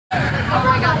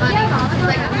I got money. He's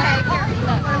like, okay, here,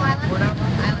 what am I left?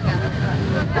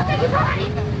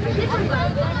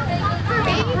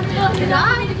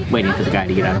 Waiting for the guy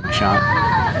to get out of my shot.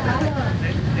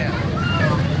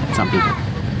 Some people.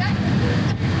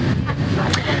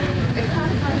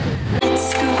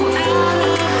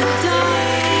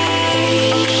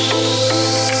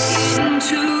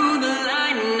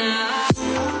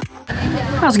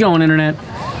 How's it going, Internet?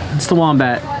 It's the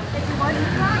Wombat.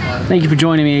 Thank you for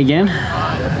joining me again.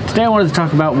 Today I wanted to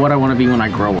talk about what I want to be when I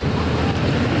grow up.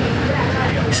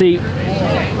 See,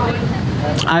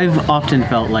 I've often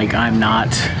felt like I'm not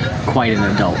quite an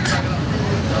adult.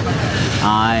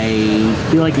 I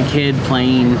feel like a kid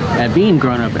playing at being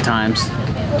grown up at times.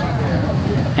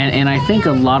 And I think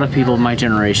a lot of people of my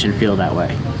generation feel that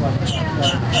way.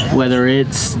 Whether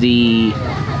it's the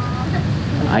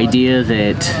idea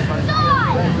that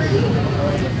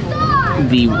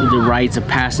the rites of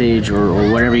passage or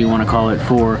whatever you want to call it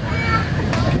for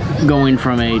going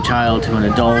from a child to an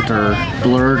adult are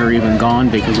blurred or even gone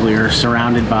because we are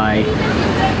surrounded by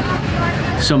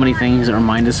so many things that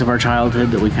remind us of our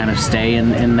childhood that we kind of stay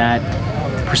in that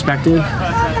perspective.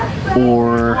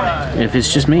 Or if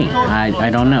it's just me, I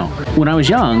don't know. When I was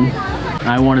young,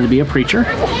 I wanted to be a preacher.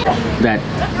 That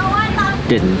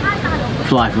didn't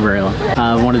fly for very long.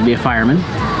 I wanted to be a fireman.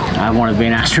 I wanted to be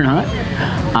an astronaut.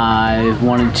 I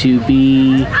wanted to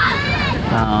be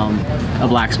a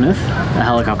blacksmith, a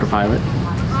helicopter pilot,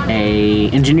 a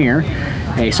engineer,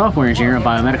 a software engineer, a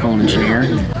biomedical engineer,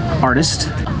 artist,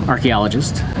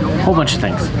 archaeologist, a whole bunch of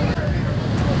things.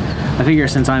 I figure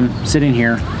since I'm sitting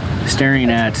here staring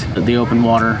at the open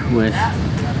water with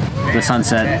the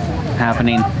sunset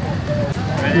happening,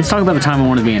 let's talk about the time I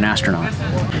wanted to be an astronaut.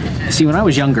 See, when I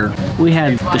was younger, we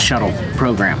had the shuttle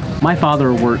program. My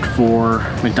father worked for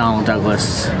McDonnell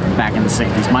Douglas back in the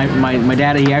 60s. My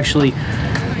dad, he actually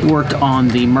worked on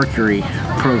the Mercury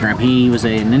program. He was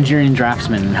an engineering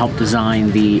draftsman and helped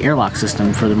design the airlock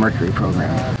system for the Mercury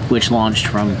program, which launched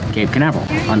from Cape Canaveral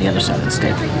on the other side of the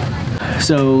state.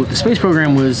 So the space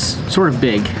program was sort of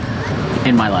big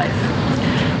in my life.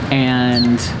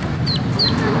 And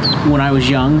when I was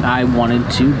young, I wanted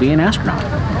to be an astronaut.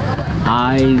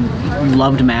 I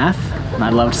loved math and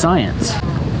I loved science.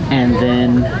 And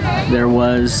then there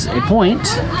was a point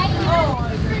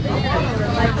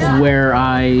where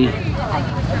I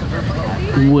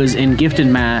was in gifted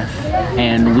math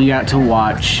and we got to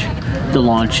watch the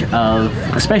launch of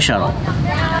a space shuttle.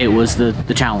 It was the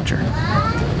Challenger.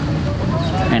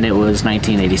 And it was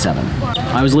 1987.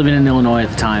 I was living in Illinois at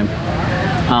the time.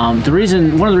 One of the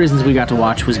reasons we got to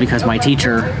watch was because my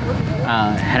teacher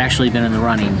had actually been in the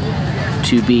running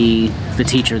to be the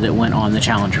teacher that went on the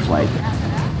Challenger flight.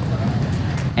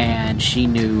 And she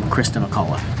knew Krista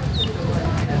McCullough.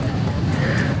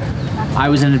 I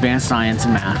was in advanced science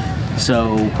and math,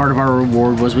 so part of our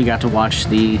reward was we got to watch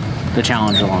the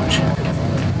Challenger launch.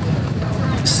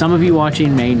 Some of you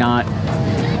watching may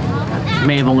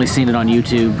have only seen it on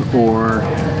YouTube or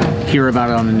hear about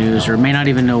it on the news or may not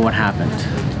even know what happened.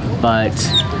 But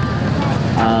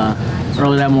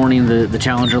early that morning, the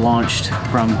Challenger launched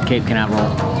from Cape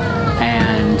Canaveral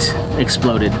and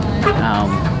exploded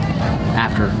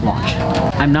after launch.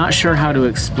 I'm not sure how to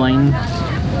explain. Is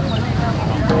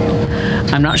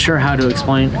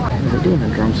they doing a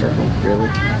drum circle, really?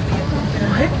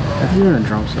 What? Are they doing a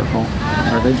drum circle?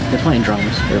 Or they're playing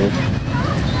drums, really?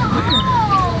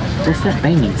 What's that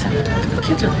banging sound?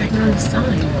 Kids are banging on the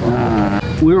sign.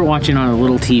 We were watching on a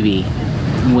little TV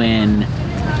when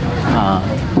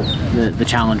the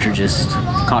Challenger just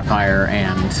caught fire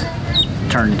and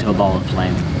turned into a ball of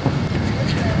flame.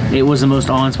 It was the most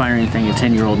awe-inspiring thing a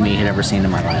 10-year-old me had ever seen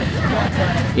in my life.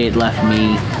 It left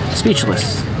me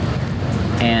speechless.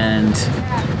 And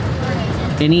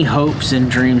any hopes and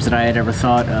dreams that I had ever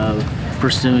thought of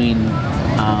pursuing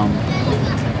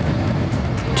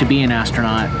to be an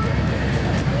astronaut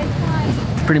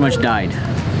pretty much died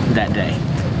that day.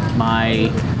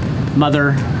 My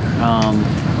mother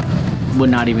would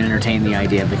not even entertain the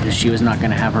idea because she was not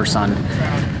going to have her son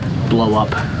blow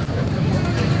up.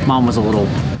 Mom was a little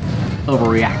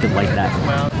overreactive like that.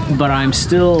 But I'm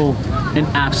still in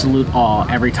absolute awe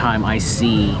every time I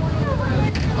see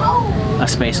a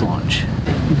space launch.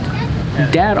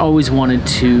 Dad always wanted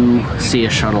to see a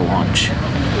shuttle launch,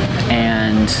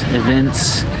 and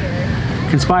events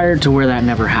conspired to where that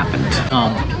never happened.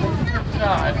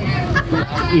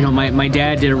 You know, my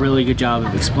dad did a really good job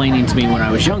of explaining to me when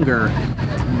I was younger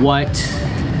what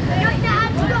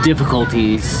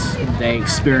difficulties they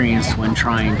experienced when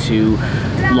trying to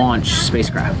launch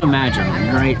spacecraft. Imagine,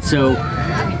 right? So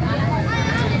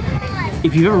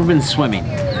if you've ever been swimming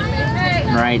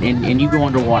right? And you go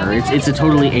underwater. It's a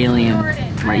totally alien,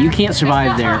 right? You can't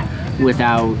survive there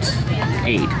without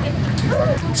aid.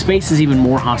 Space is even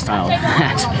more hostile than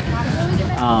that.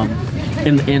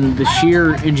 And the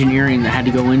sheer engineering that had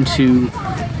to go into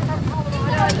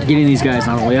getting these guys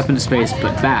not only up into space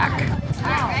but back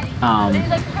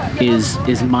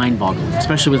is mind-boggling,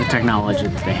 especially with the technology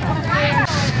that they have.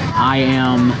 I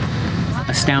am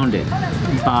astounded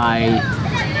by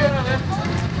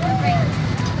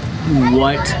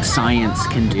what science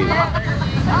can do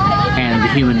and the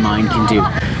human mind can do.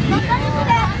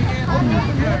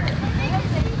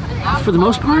 For the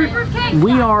most part,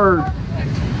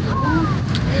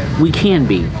 we can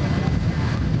be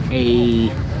a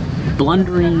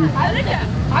blundering,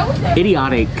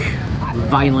 idiotic,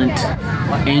 violent,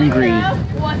 angry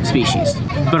species.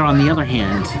 But on the other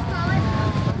hand,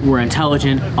 we're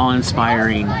intelligent,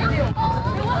 awe-inspiring,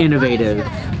 innovative,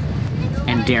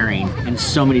 and daring in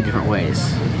so many different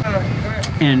ways.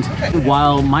 And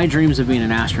while my dreams of being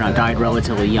an astronaut died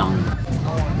relatively young,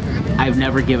 I've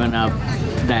never given up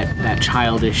that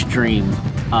childish dream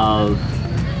of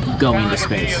going to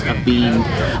space,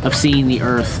 of seeing the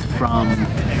Earth from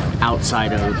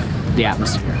outside of the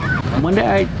atmosphere. One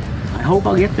day I hope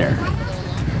I'll get there.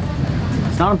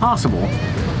 It's not impossible,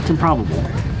 it's improbable,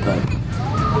 but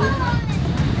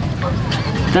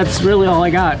that's really all I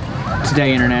got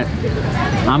today, Internet.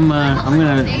 I'm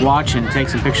gonna watch and take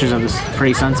some pictures of this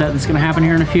pretty sunset that's gonna happen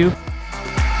here in a few.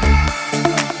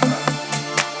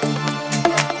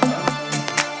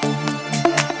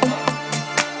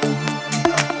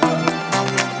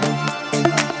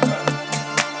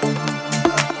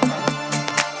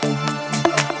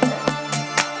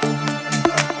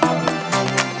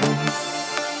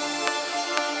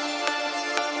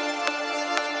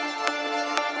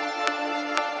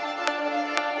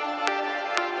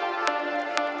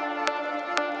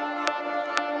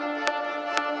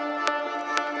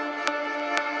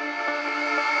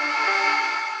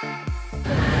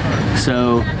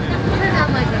 So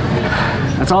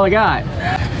that's all I got.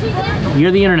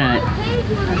 You're the Internet.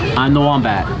 I'm the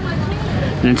Wombat.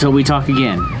 And until we talk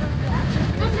again,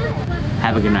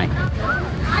 have a good night.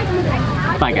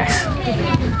 Bye,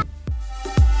 guys.